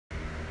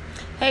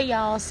Hey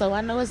y'all, so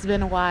I know it's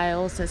been a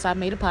while since I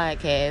made a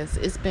podcast.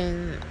 It's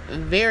been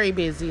very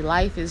busy.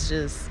 Life is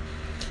just,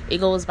 it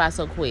goes by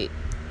so quick.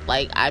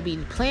 Like, I be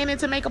planning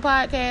to make a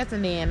podcast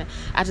and then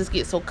I just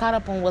get so caught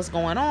up on what's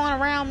going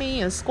on around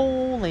me in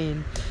school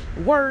and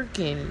work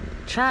and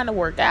trying to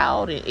work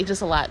out, and it's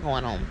just a lot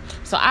going on.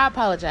 So I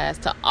apologize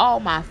to all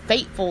my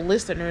faithful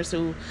listeners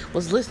who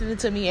was listening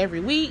to me every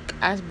week.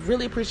 I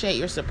really appreciate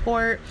your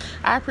support.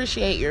 I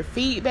appreciate your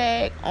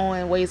feedback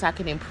on ways I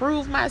can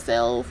improve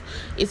myself.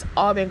 It's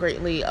all been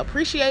greatly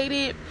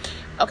appreciated.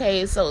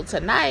 Okay, so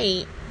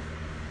tonight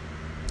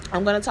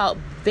I'm going to talk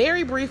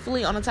very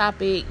briefly on a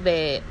topic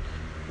that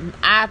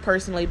I've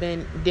personally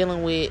been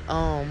dealing with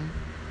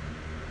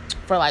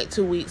for like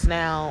 2 weeks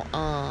now.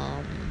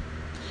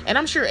 And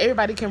I'm sure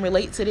everybody can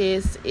relate to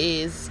this,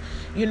 is,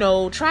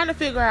 trying to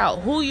figure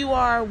out who you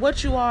are,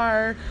 what you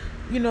are,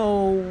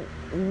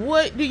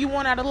 what do you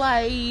want out of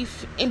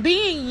life, and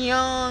being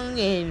young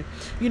and,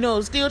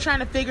 still trying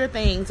to figure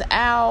things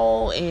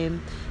out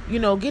and,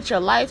 get your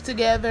life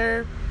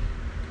together.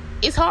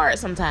 It's hard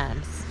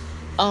sometimes.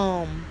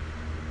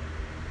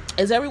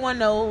 As everyone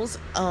knows,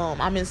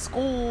 I'm in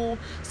school.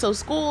 So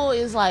school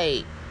is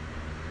like,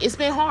 it's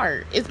been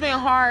hard. It's been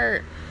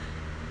hard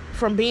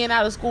from being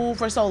out of school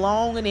for so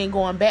long and then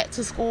going back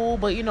to school.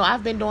 But,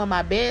 I've been doing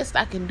my best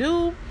I can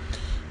do.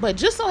 But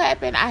just so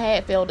happened I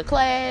had failed a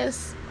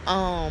class.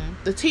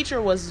 The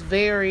teacher was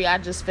very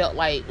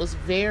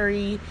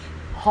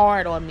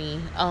hard on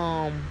me.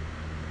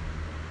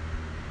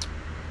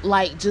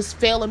 Like, just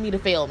failing me to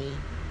fail me,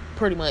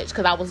 pretty much.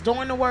 Because I was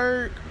doing the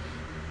work.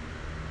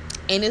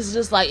 And it's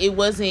just like, it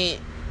wasn't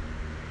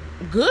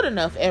good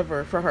enough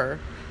ever for her.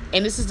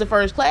 And this is the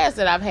first class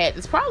that I've had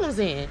these problems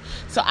in.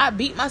 So I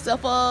beat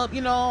myself up,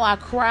 I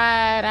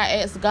cried.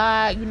 I asked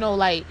God,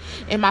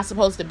 am I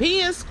supposed to be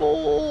in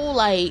school?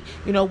 Like,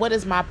 what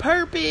is my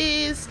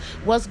purpose?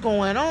 What's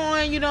going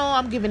on?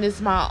 I'm giving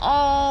this my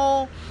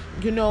all.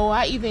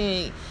 I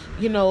even,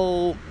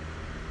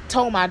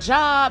 told my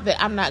job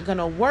that I'm not going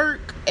to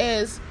work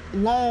as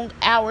long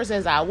hours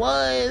as I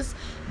was,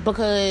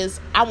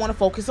 because I want to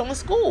focus on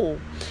school.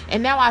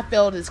 And now I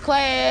failed this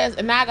class,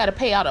 and now I got to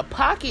pay out of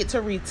pocket to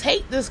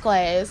retake this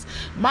class.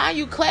 Mind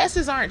you,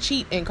 classes aren't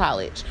cheap in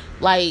college.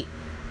 Like,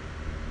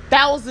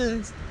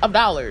 thousands of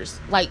dollars.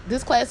 Like,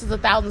 this class is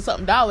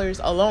 $1,000-something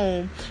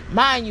alone.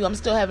 Mind you, I'm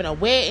still having a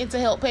wedding to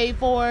help pay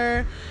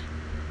for.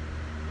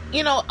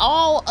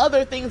 All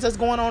other things that's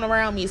going on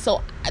around me.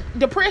 So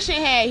depression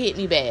had hit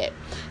me bad.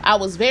 I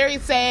was very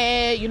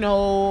sad.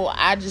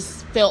 I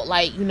just felt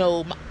like,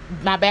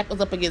 my back was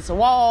up against the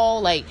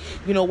wall. Like,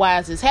 why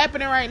is this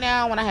happening right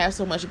now when I have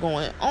so much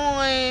going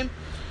on?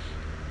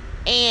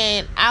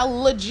 And I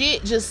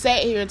legit just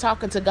sat here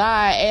talking to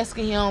God,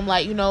 asking him,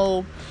 like,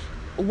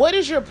 what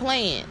is your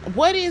plan?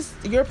 What is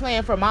your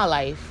plan for my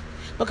life?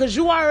 Because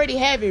you already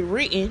have it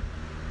written.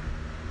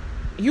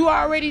 You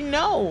already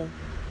know.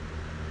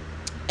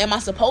 Am I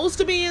supposed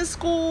to be in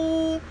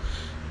school?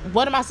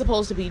 What am I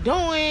supposed to be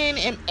doing?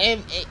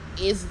 And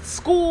is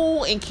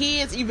school and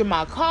kids even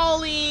my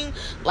calling?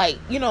 Like,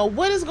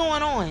 what is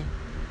going on?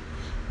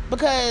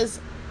 Because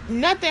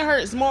nothing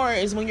hurts more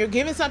is when you're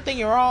giving something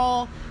your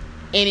all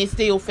and it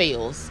still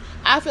fails.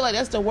 I feel like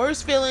that's the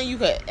worst feeling you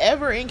could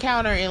ever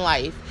encounter in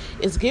life,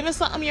 is giving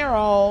something your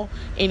all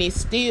and it's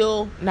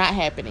still not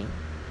happening.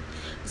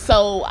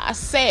 So I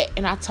sat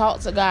and I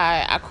talked to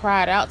God. I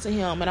cried out to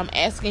him, and I'm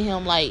asking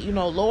him, like,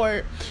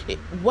 Lord,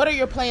 what are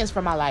your plans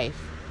for my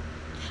life?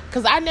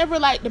 Because I never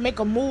like to make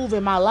a move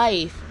in my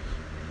life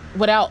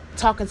without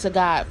talking to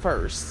God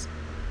first.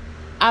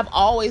 I've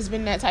always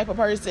been that type of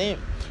person.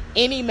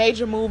 Any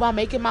major move I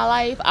make in my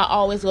life, I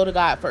always go to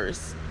God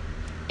first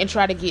and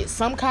try to get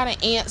some kind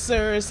of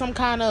answer, some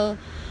kind of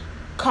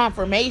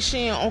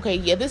confirmation. Okay,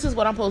 yeah, this is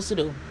what I'm supposed to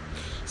do.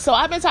 So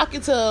I've been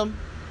talking to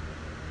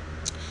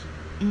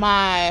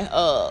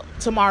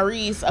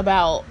Maurice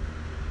about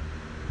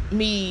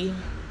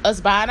us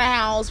buying a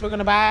house. We're going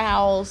to buy a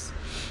house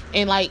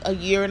in like a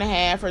year and a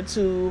half or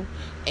two.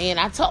 And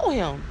I told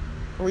him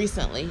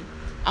recently,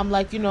 I'm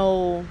like, I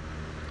don't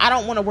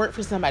want to work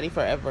for somebody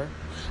forever.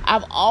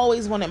 I've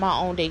always wanted my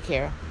own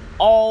daycare.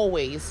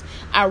 Always.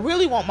 I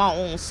really want my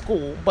own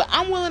school, but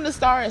I'm willing to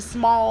start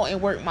small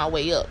and work my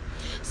way up.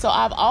 So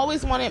I've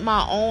always wanted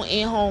my own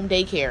in-home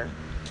daycare.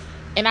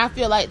 And I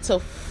feel like to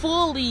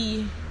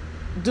fully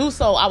do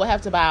so, I would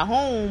have to buy a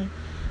home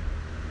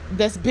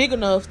that's big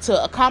enough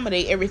to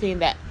accommodate everything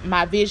that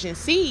my vision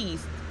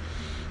sees.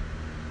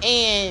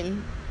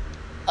 And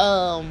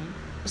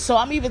so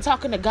I'm even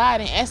talking to God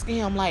and asking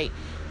him, like,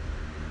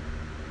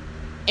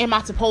 am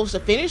I supposed to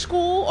finish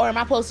school, or am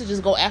I supposed to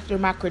just go after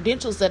my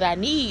credentials that I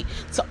need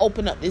to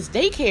open up this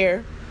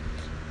daycare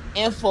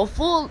and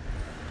fully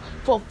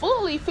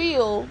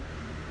feel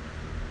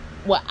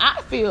what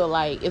I feel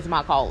like is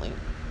my calling?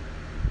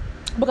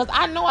 Because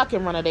I know I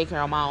can run a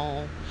daycare on my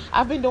own.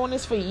 I've been doing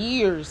this for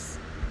years.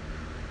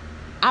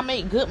 I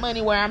make good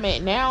money where I'm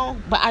at now,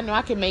 but I know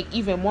I can make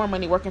even more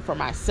money working for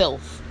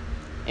myself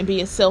and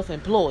being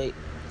self-employed.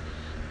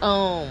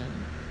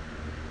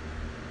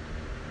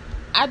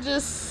 I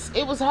just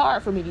it was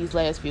hard for me these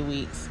last few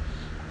weeks.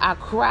 I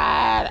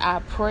cried, I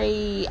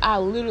prayed, I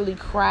literally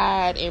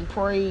cried and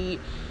prayed.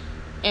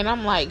 And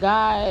I'm like,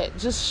 God,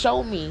 just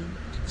show me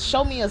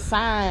a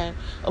sign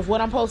of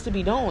what I'm supposed to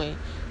be doing.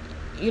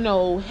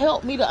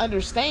 Help me to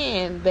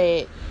understand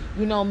that,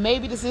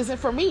 maybe this isn't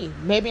for me.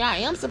 Maybe I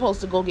am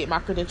supposed to go get my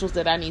credentials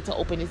that I need to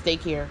open this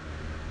daycare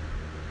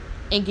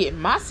and get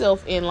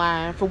myself in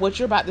line for what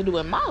you're about to do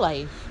in my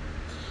life.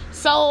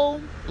 So,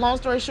 long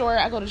story short,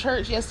 I go to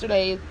church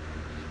yesterday,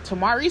 to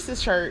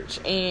Maurice's church,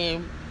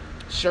 and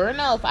sure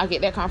enough, I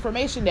get that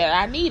confirmation that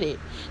I needed.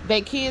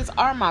 That kids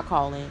are my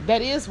calling.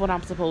 That is what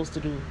I'm supposed to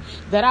do.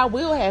 That I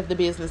will have the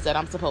business that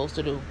I'm supposed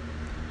to do.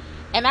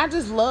 And I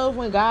just love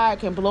when God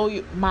can blow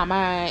my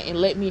mind and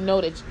let me know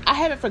that I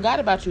haven't forgot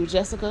about you,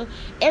 Jessica.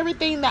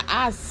 Everything that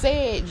I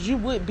said you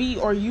would be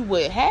or you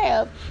would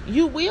have,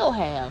 you will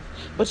have.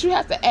 But you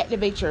have to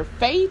activate your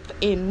faith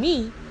in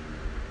me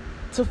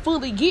to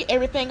fully get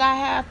everything I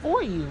have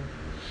for you.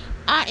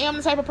 I am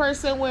the type of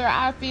person where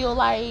I feel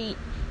like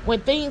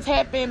when things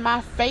happen, my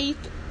faith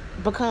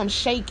becomes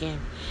shaken.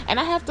 And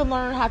I have to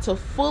learn how to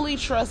fully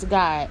trust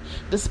God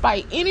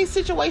despite any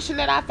situation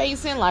that I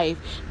face in life,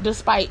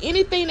 despite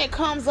anything that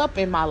comes up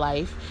in my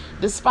life,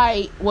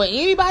 despite what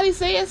anybody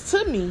says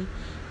to me,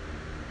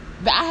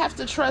 that I have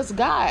to trust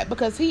God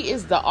because He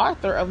is the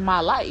author of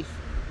my life.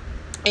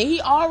 And He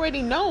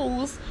already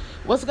knows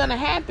what's going to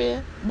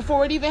happen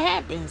before it even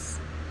happens.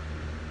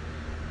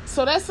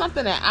 So that's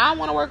something that I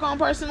want to work on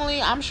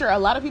personally. I'm sure a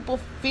lot of people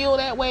feel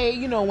that way.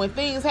 When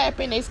things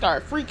happen, they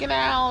start freaking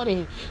out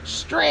and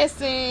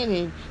stressing.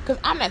 And because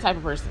I'm that type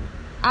of person.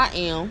 I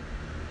am.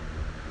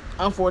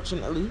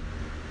 Unfortunately.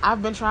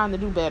 I've been trying to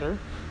do better.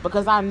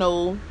 Because I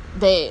know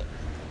that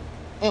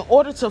in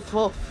order to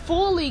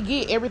fully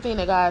get everything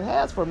that God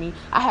has for me,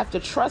 I have to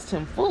trust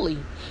Him fully.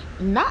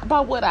 Not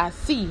by what I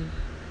see.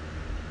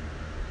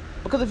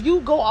 Because if you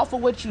go off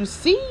of what you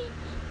see,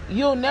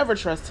 you'll never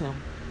trust Him.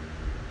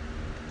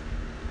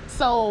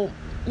 So,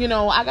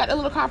 I got a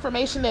little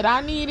confirmation that I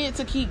needed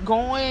to keep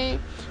going,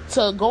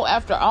 to go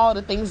after all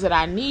the things that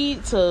I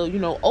need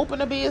to,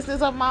 open a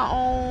business of my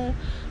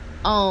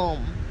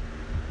own.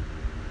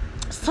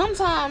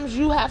 Sometimes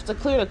you have to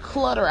clear the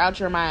clutter out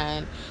your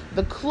mind,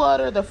 the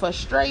clutter, the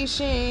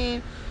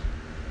frustration,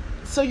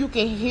 so you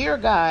can hear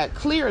God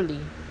clearly.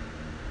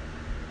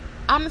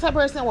 I'm the type of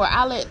person where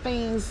I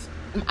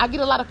get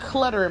a lot of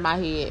clutter in my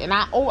head, and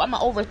I'm an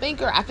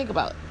overthinker. I think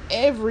about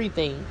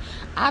everything.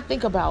 I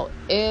think about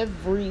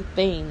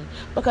everything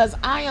because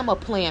I am a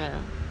planner.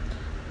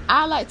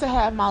 I like to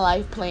have my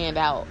life planned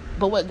out.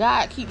 But what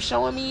God keeps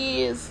showing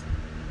me is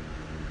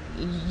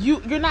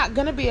you're not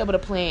going to be able to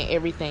plan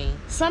everything.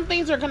 Some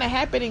things are going to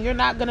happen and you're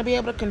not going to be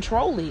able to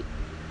control it.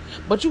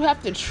 But you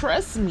have to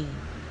trust me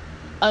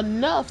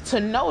enough to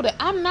know that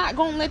I'm not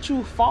going to let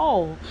you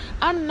fall.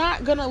 I'm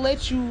not going to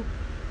let you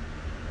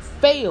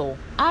fail.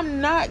 I'm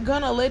not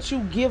going to let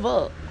you give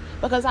up.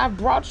 Because I've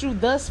brought you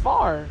thus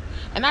far.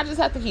 And I just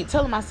have to keep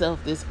telling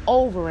myself this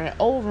over and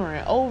over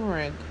and over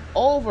and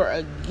over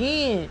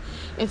again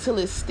until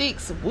it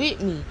sticks with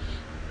me.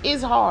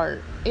 It's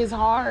hard. It's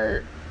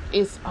hard.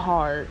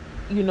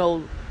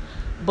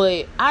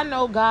 But I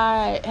know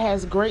God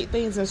has great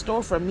things in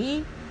store for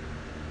me.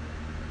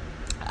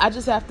 I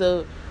just have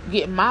to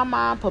get my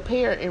mind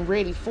prepared and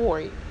ready for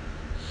it.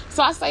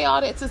 So I say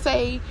all that to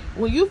say,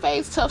 when you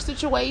face tough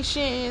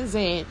situations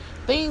and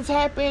things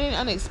happen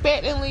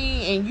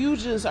unexpectedly and you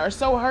just are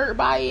so hurt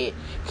by it,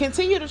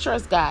 continue to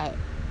trust God.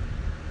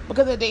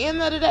 Because at the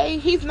end of the day,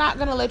 He's not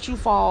going to let you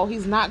fall.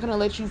 He's not going to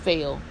let you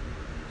fail.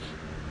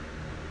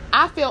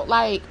 I felt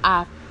like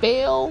I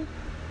failed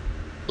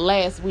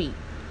last week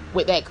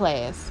with that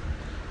class.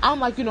 I'm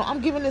like, I'm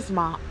giving this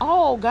my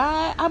all,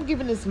 God. I'm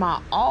giving this my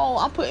all.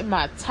 I'm putting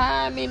my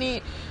time in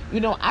it.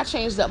 I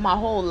changed up my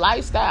whole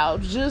lifestyle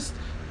just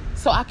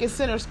so I can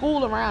center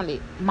school around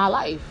it, my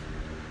life.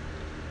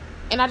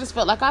 And I just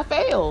felt like I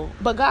failed.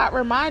 But God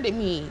reminded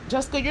me,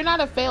 Jessica, you're not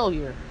a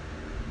failure.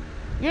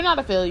 You're not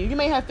a failure. You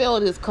may have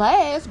failed this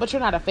class, but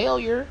you're not a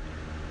failure.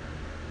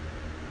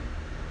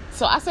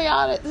 So I say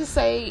all that to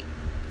say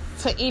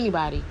to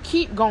anybody,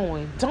 keep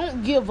going.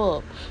 Don't give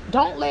up.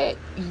 Don't let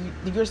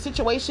your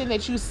situation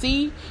that you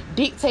see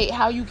dictate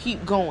how you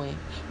keep going.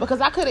 Because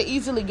I could have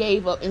easily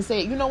gave up and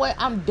said, you know what?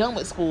 I'm done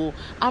with school.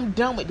 I'm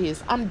done with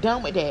this. I'm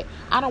done with that.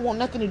 I don't want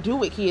nothing to do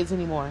with kids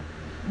anymore.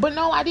 But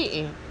no, I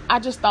didn't. I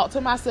just thought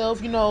to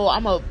myself, I'm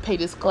going to pay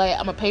this class.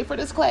 I'm going to pay for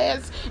this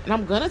class and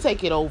I'm going to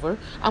take it over.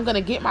 I'm going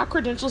to get my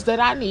credentials that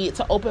I need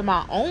to open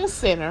my own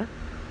center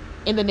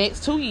in the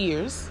next 2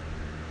 years.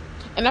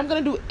 And I'm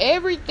going to do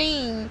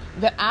everything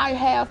that I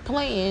have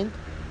planned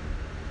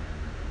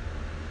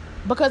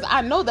because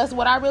I know that's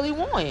what I really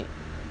want.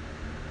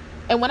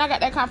 And when I got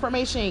that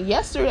confirmation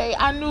yesterday,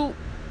 I knew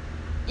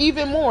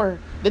even more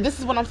that this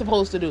is what I'm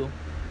supposed to do.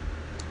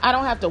 I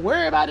don't have to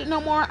worry about it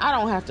no more. I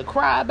don't have to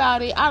cry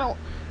about it.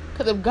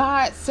 Because if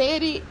God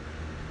said it,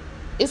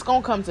 it's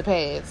going to come to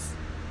pass.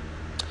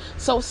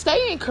 So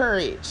stay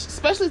encouraged,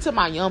 especially to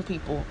my young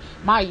people,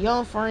 my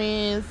young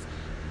friends,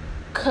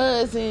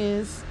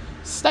 cousins,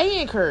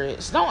 Stay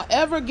encouraged. Don't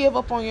ever give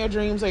up on your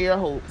dreams or your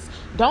hopes.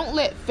 Don't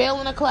let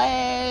failing a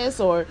class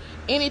or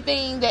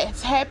anything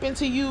that's happened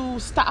to you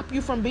stop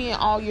you from being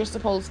all you're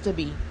supposed to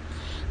be.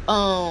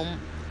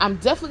 I'm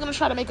definitely going to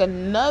try to make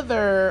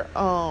another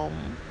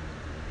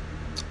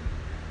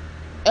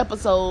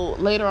episode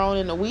later on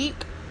in the week,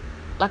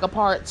 like a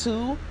part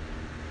 2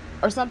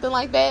 or something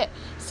like that.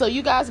 So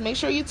you guys make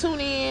sure you tune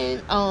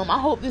in. I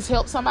hope this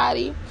helps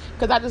somebody,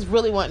 because I just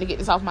really wanted to get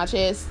this off my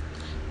chest.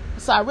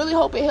 So I really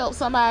hope it helps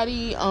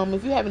somebody.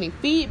 If you have any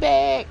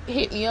feedback,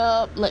 hit me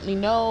up, let me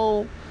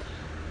know.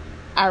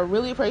 I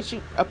really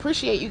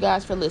appreciate you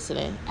guys for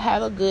listening.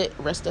 Have a good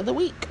rest of the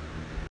week.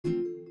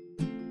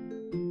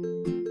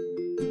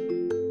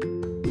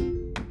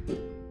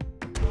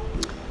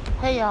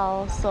 Hey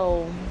y'all,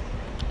 so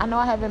I know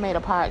I haven't made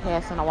a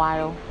podcast in a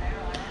while,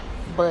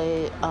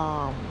 but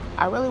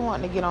I really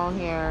wanted to get on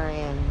here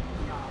and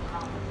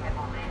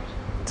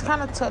to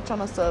kind of touch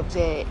on a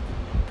subject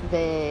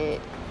that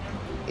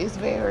is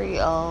very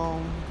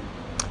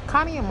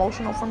kind of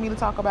emotional for me to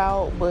talk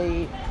about,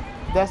 but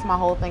that's my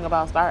whole thing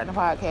about starting a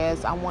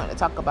podcast. I want to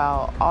talk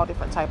about all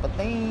different type of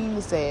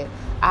things that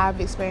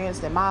I've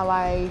experienced in my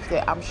life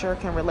that I'm sure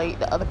can relate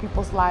to other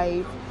people's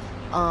life,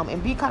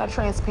 and be kind of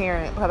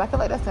transparent, because I feel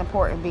like that's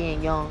important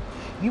being young.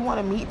 You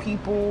want to meet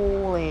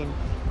people and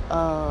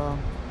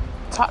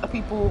talk to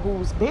people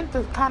who's been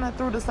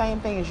through the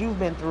same thing as you've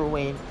been through,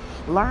 and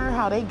learn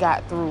how they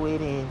got through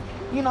it, and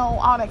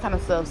all that kind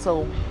of stuff.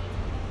 So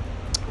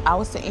I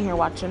was sitting here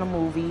watching a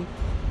movie,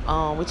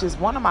 which is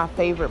one of my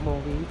favorite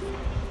movies.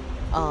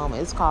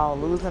 It's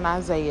called Losing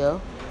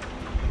Isaiah,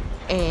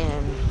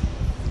 and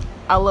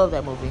I love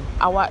that movie.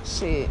 I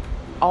watch it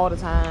all the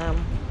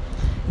time,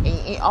 and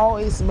it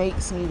always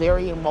makes me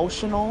very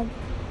emotional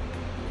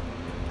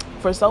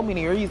for so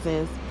many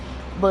reasons.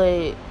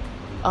 But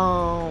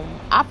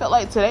I felt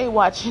like today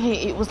watching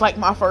it, it was like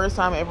my first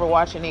time ever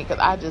watching it, because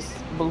I just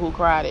boohoo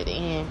cried at the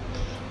end.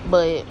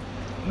 But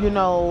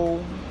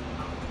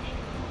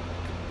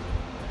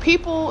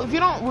people, if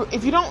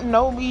you don't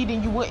know me,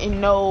 then you wouldn't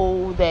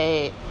know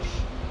that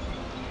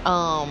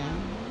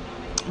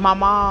my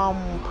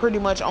mom pretty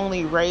much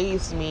only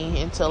raised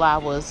me until I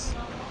was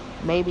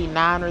maybe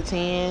 9 or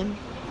 10,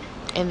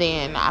 and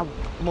then I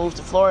moved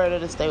to Florida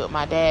to stay with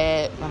my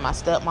dad and my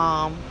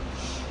stepmom.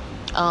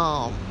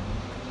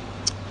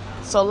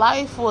 So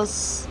life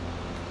was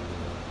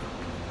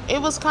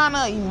kind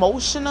of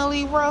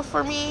emotionally rough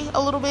for me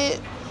a little bit.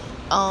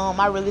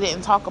 I really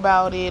didn't talk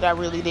about it. I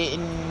really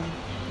didn't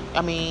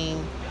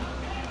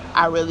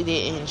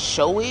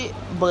show it,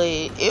 but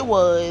it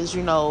was,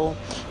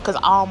 because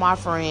all my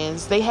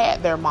friends, they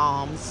had their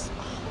moms,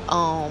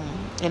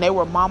 and they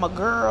were mama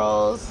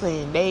girls,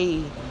 and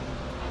they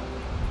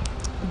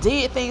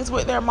did things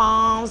with their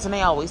moms, and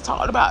they always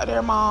talked about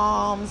their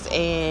moms,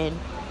 and,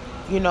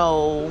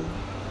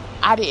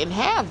 I didn't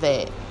have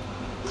that.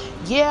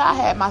 Yeah, I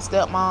had my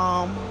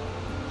stepmom,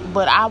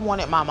 but I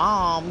wanted my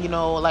mom,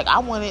 I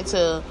wanted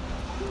to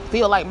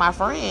feel like my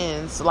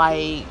friends,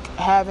 like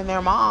having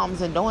their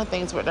moms and doing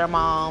things with their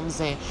moms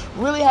and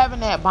really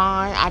having that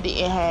bond I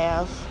didn't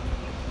have.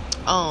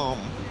 And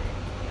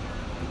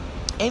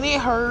it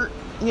hurt,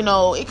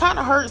 it kind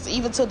of hurts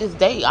even to this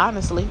day,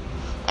 honestly.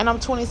 And I'm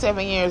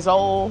 27 years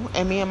old,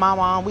 and me and my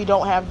mom, we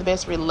don't have the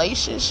best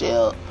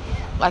relationship.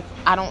 Like,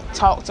 I don't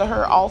talk to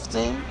her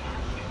often,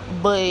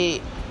 but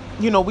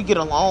we get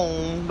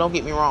along, don't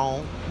get me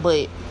wrong,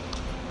 but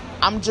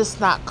I'm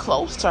just not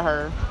close to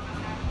her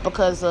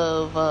because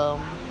of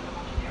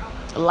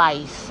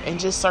life and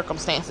just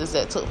circumstances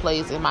that took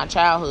place in my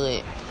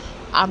childhood.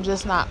 I'm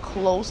just not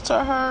close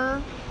to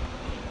her,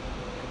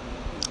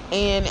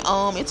 and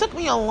it took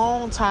me a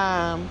long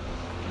time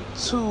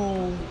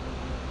to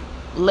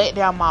let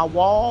down my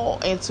wall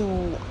and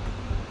to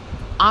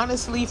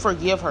honestly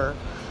forgive her,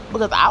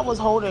 because I was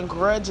holding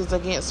grudges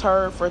against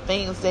her for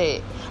things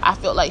that I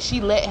felt like she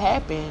let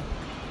happen,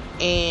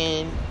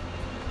 and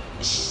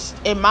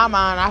in my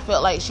mind, I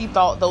felt like she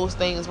thought those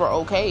things were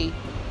okay.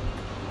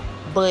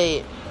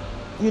 But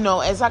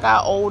as I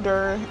got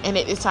older, and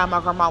at this time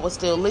my grandma was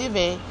still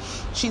living,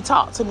 she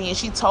talked to me and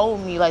she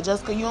told me, like,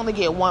 Jessica, you only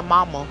get one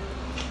mama.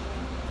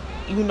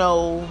 You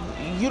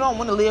don't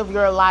want to live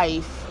your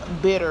life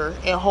bitter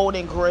and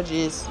holding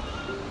grudges,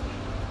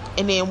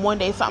 and then one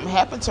day something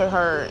happened to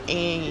her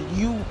and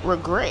you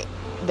regret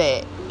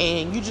that,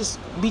 and you just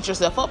beat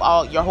yourself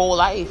up your whole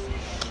life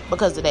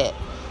because of that.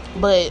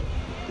 But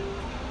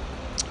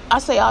I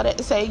say all that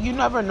to say, you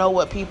never know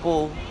what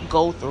people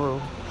go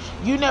through.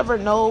 You never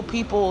know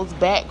people's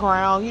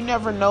background. You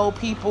never know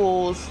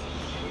people's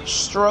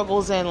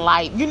struggles in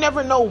life. You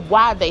never know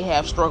why they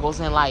have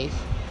struggles in life.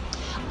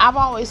 I've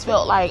always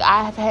felt like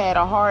I've had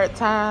a hard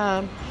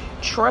time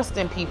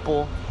trusting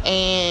people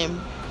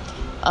and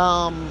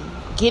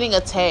getting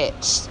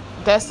attached.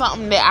 That's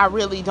something that I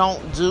really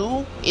don't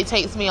do. It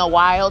takes me a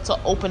while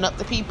to open up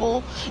to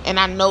people, and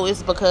I know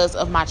it's because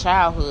of my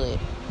childhood.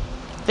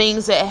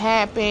 Things that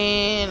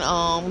happen,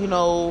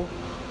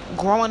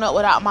 growing up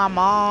without my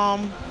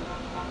mom,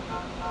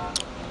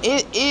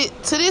 it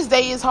to this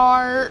day is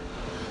hard.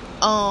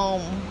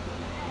 Um,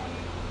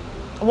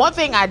 one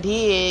thing I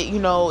did,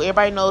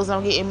 everybody knows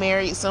I'm getting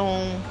married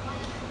soon,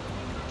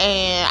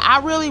 and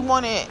I really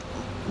wanted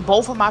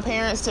both of my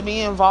parents to be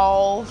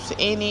involved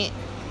in it.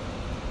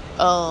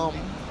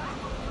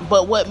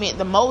 But what meant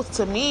the most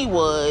to me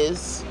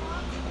was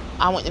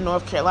I went to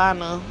North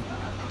Carolina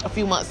a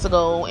few months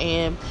ago,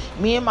 and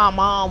me and my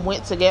mom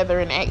went together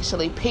and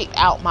actually picked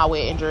out my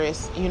wedding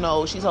dress.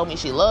 She told me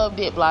she loved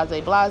it,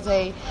 blase,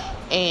 blase,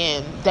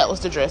 and that was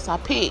the dress I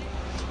picked,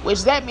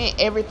 which that meant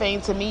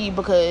everything to me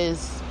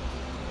because,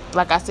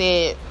 like I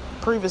said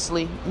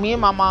previously, me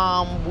and my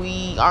mom,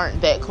 we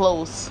aren't that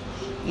close,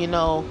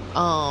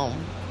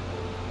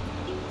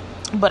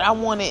 but I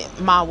wanted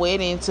my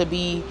wedding to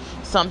be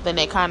something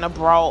that kind of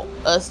brought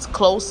us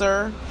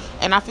closer,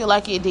 and I feel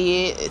like it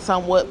did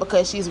somewhat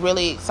because she's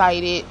really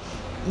excited,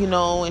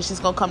 and she's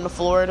gonna come to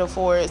Florida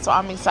for it, so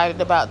I'm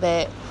excited about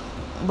that.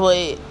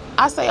 But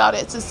I say all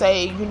that to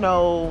say,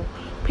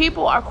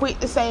 people are quick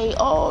to say,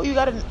 oh, you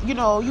gotta,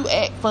 you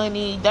act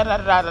funny, da da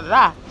da da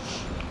da,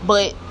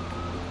 but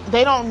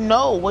they don't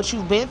know what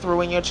you've been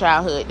through in your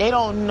childhood. They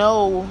don't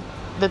know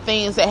the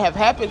things that have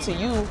happened to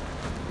you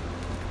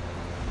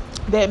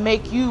that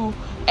make you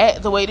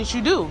act the way that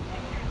you do.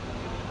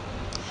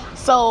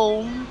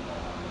 So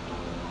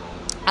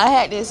I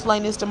had to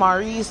explain this to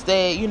Maurice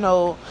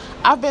that,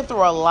 I've been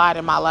through a lot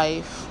in my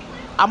life.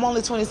 I'm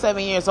only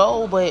 27 years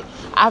old, but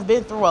I've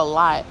been through a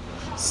lot.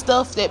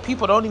 Stuff that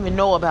people don't even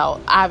know about,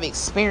 I've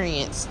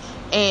experienced.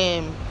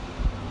 And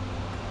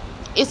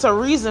it's a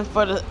reason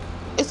for the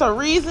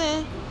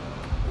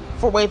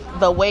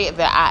way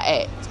that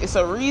I act. It's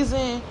a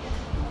reason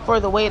for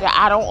the way that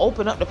I don't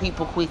open up to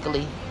people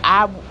quickly.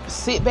 I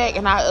sit back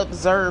and I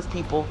observe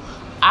people.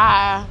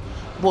 I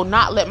will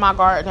not let my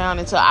guard down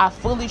until I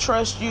fully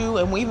trust you.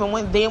 And even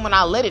when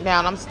I let it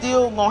down, I'm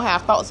still gonna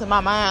have thoughts in my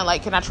mind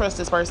like, can I trust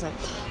this person?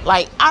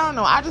 Like, I don't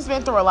know. I just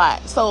been through a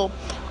lot. So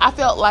I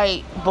felt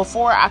like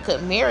before I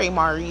could marry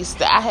Maurice,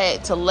 that I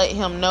had to let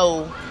him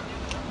know,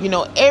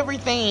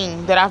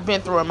 everything that I've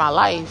been through in my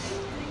life.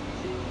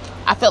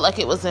 I felt like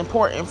it was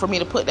important for me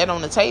to put that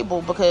on the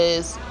table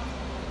because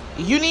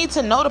you need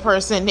to know the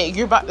person that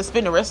you're about to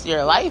spend the rest of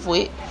your life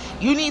with.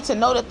 You need to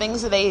know the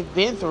things that they've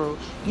been through.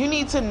 You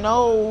need to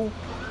know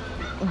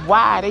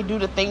why they do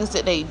the things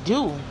that they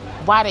do,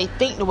 why they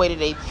think the way that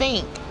they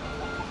think.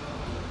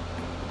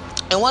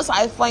 And once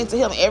I explained to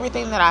him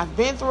everything that I've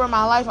been through in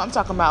my life, I'm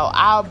talking about,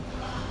 I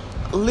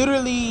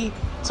literally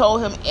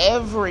told him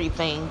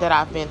everything that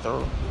I've been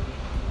through.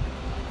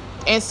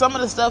 And some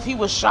of the stuff, he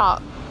was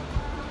shocked.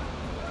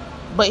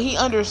 But he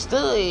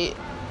understood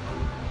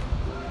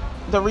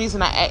the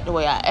reason I act the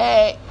way I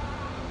act.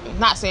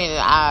 Not saying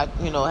that I,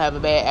 have a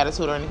bad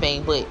attitude or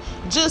anything, but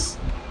just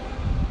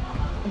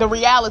the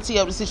reality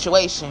of the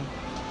situation.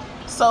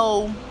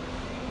 So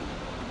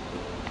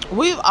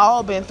we've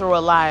all been through a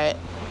lot,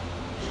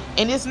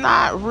 and it's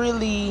not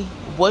really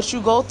what you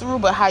go through,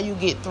 but how you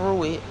get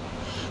through it.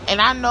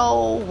 And I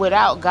know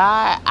without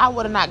God, I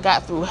would have not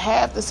got through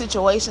half the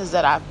situations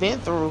that I've been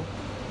through.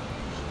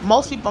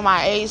 Most people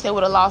my age, they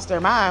would have lost their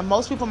mind.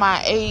 Most people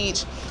my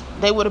age,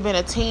 they would have been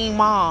a teen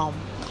mom.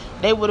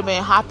 They would have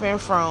been hopping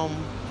from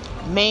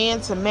man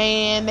to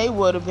man. They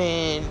would have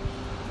been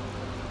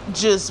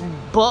just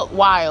buck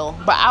wild.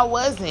 But I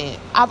wasn't.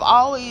 I've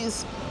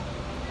always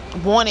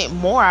wanted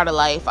more out of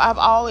life. I've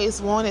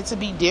always wanted to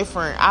be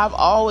different. I've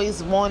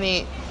always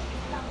wanted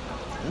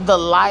the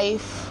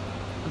life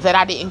that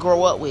I didn't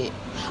grow up with.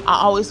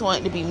 I always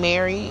wanted to be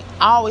married.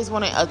 I always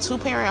wanted a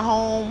 2-parent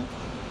home,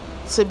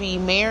 to be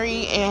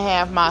married and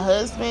have my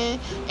husband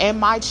and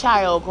my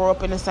child grow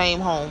up in the same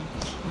home.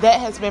 That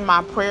has been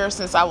my prayer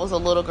since I was a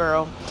little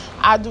girl.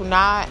 I do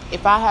not,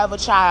 if I have a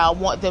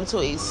child, want them to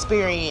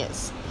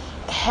experience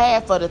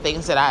half of the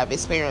things that I've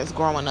experienced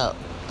growing up.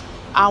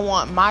 I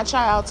want my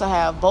child to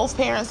have both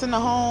parents in the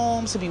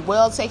home, to be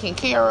well taken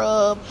care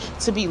of,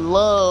 to be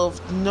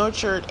loved,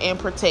 nurtured, and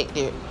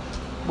protected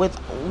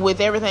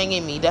with everything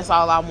in me. That's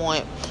all I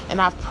want.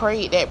 And I've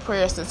prayed that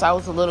prayer since I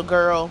was a little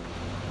girl.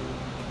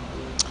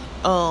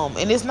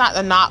 And it's not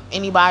to knock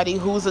anybody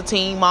who's a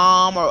teen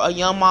mom or a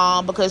young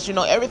mom, because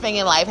everything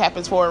in life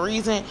happens for a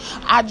reason.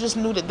 I just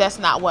knew that that's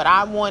not what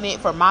I wanted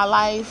for my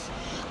life.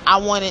 I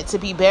wanted to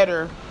be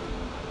better,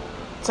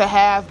 to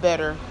have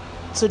better,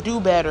 to do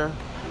better.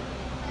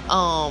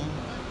 And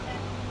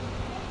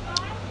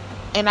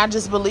I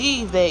just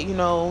believe that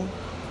now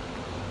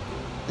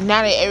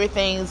that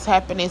everything's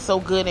happening so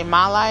good in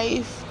my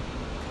life,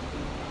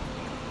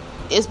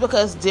 it's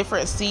because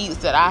different seeds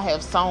that I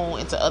have sown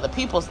into other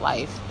people's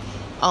life.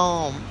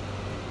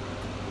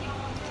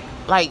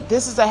 Like,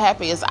 this is the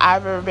happiest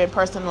I've ever been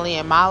personally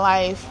in my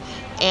life.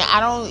 And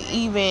I don't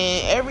even,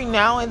 every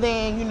now and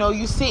then,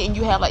 you sit and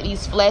you have like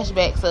these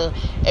flashbacks of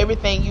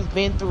everything you've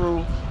been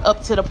through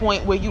up to the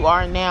point where you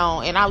are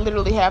now. And I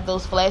literally have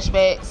those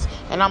flashbacks,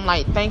 and I'm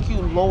like, thank you,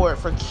 Lord,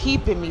 for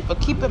keeping me, for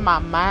keeping my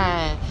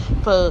mind,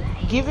 for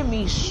giving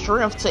me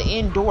strength to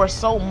endure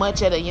so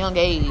much at a young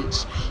age,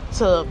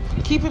 to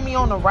keeping me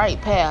on the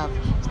right path,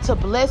 to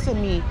blessing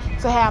me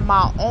to have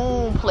my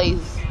own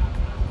place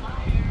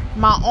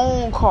my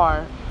own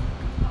car,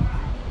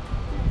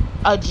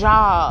 a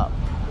job.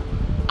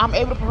 I'm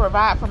able to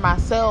provide for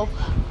myself.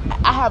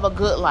 I have a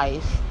good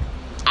life.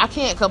 I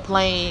can't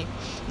complain.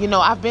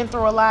 I've been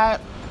through a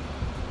lot.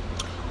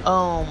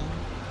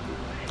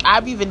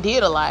 I've even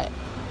did a lot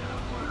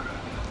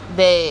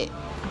that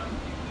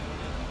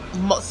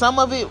some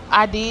of it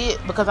I did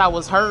because I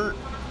was hurt.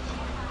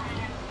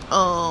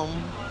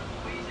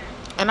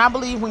 And I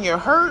believe when you're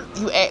hurt,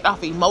 you act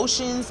off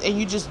emotions and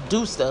you just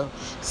do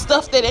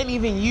stuff that ain't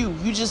even you.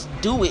 You just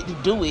do it to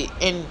do it.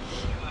 And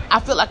I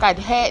feel like I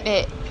had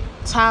that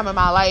time in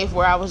my life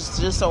where I was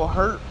just so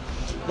hurt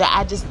that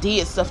I just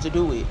did stuff to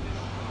do it.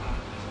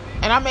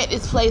 And I'm at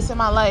this place in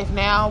my life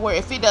now where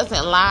if it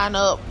doesn't line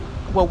up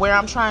with where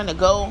I'm trying to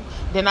go,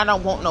 then I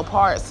don't want no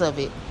parts of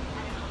it.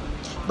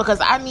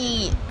 Because I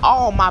need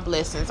all my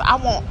blessings. I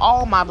want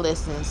all my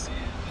blessings.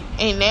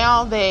 And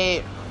now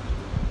that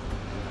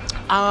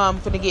I'm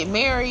finna get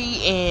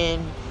married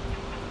and,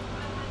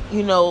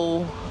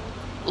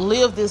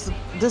 live this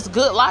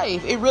good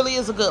life. It really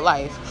is a good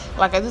life.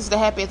 Like, this is the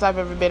happiest I've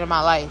ever been in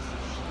my life.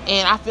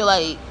 And I feel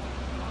like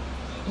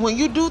when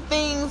you do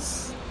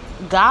things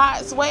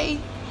God's way,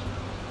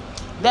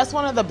 that's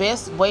one of the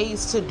best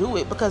ways to do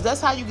it, because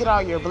that's how you get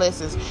all your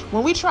blessings.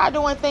 When we try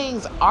doing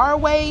things our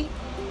way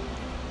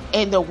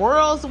and the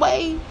world's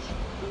way,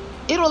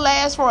 it'll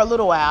last for a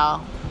little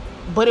while,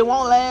 but it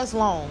won't last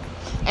long.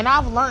 And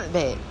I've learned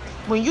that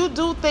when you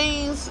do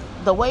things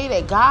the way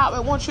that God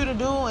would want you to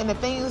do, and the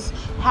things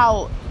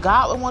how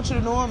God would want you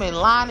to do them, and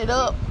line it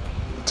up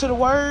to the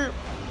word,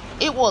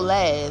 it will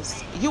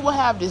last. You will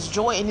have this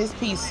joy and this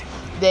peace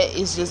that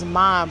is just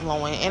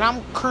mind-blowing. And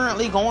I'm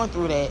currently going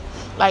through that.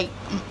 Like,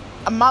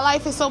 my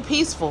life is so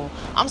peaceful.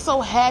 I'm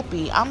so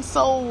happy. I'm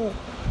so,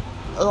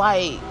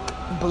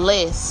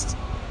 blessed.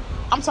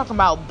 I'm talking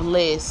about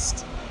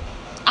blessed.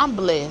 I'm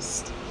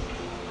blessed.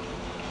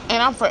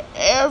 And I'm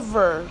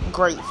forever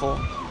grateful.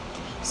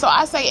 So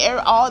I say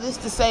all this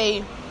to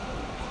say,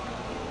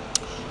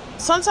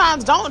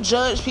 sometimes don't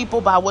judge people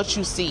by what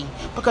you see,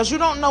 because you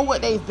don't know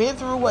what they've been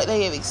through, what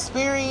they have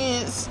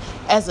experienced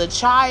as a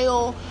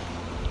child.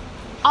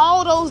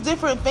 All those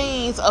different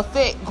things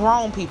affect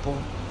grown people.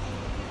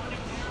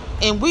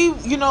 And we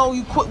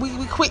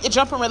quick to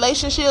jump in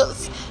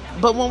relationships,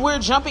 but when we're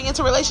jumping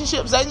into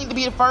relationships, that need to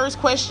be the first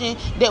question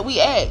that we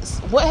ask.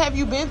 What have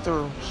you been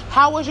through?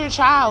 How was your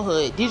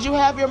childhood? Did you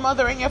have your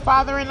mother and your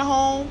father in the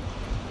home?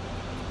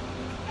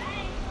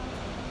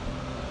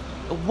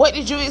 What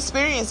did you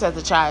experience as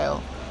a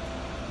child?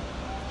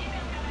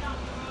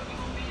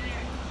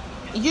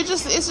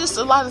 It's just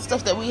a lot of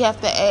stuff that we have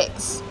to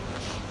ask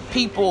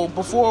people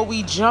before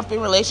we jump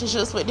in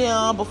relationships with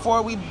them,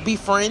 before we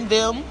befriend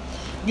them.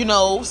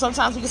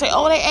 Sometimes we can say,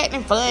 oh, they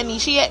acting funny,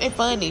 she acting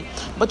funny.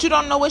 But you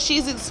don't know what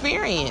she's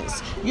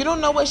experienced. You don't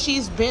know what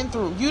she's been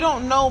through. You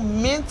don't know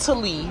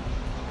mentally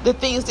the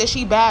things that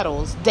she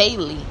battles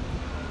daily.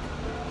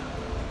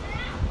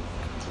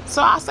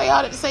 So I say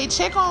all that to say,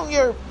 check on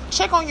your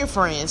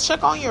friends,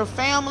 check on your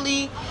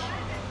family.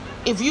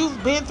 If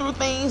you've been through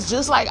things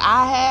just like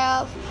I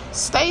have,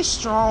 stay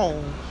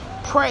strong.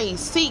 Pray,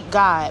 seek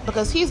God,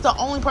 because He's the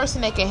only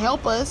person that can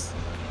help us.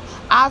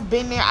 I've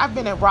been there. I've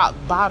been at rock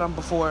bottom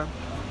before.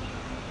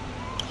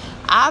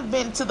 I've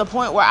been to the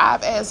point where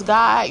I've asked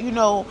God,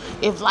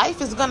 if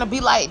life is going to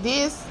be like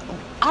this,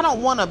 I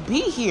don't want to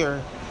be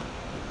here.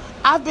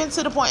 I've been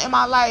to the point in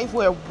my life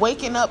where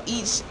waking up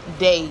each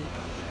day,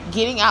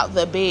 getting out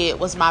the bed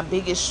was my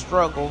biggest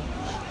struggle,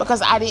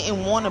 because I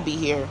didn't want to be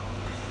here.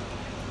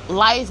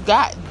 Life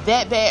got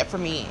that bad for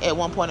me at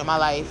one point in my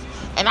life.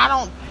 And I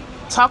don't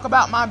talk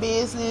about my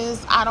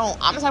business. I'm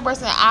the type of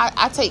person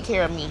I take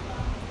care of me.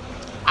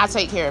 I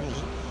take care of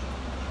me.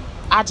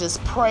 I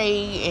just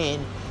pray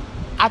and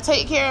I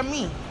take care of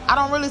me. I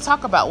don't really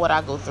talk about what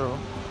I go through.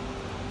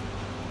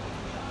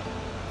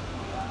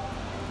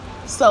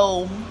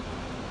 So,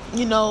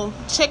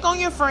 check on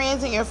your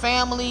friends and your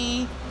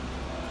family.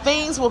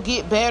 Things will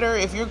get better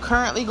if you're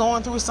currently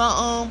going through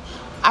something.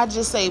 I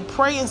just say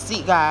pray and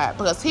seek God,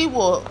 because He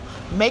will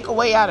make a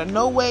way out of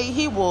no way.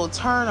 He will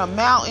turn a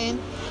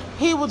mountain.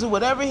 He will do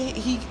whatever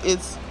He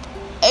is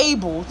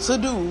able to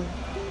do,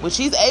 which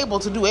He's able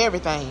to do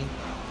everything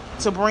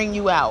to bring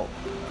you out.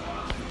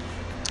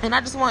 And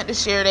I just wanted to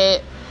share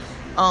that.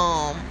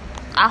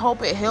 I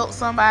hope it helps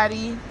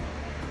somebody.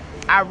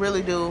 I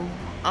really do.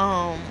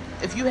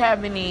 If you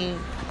have any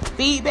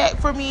feedback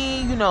for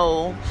me,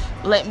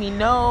 let me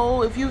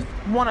know. If you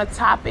want a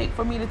topic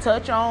for me to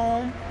touch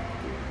on,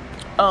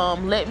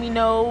 let me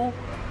know.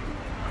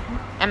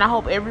 And I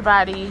hope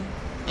everybody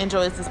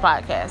enjoys this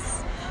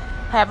podcast.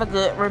 Have a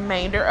good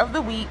remainder of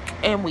the week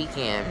and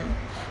weekend.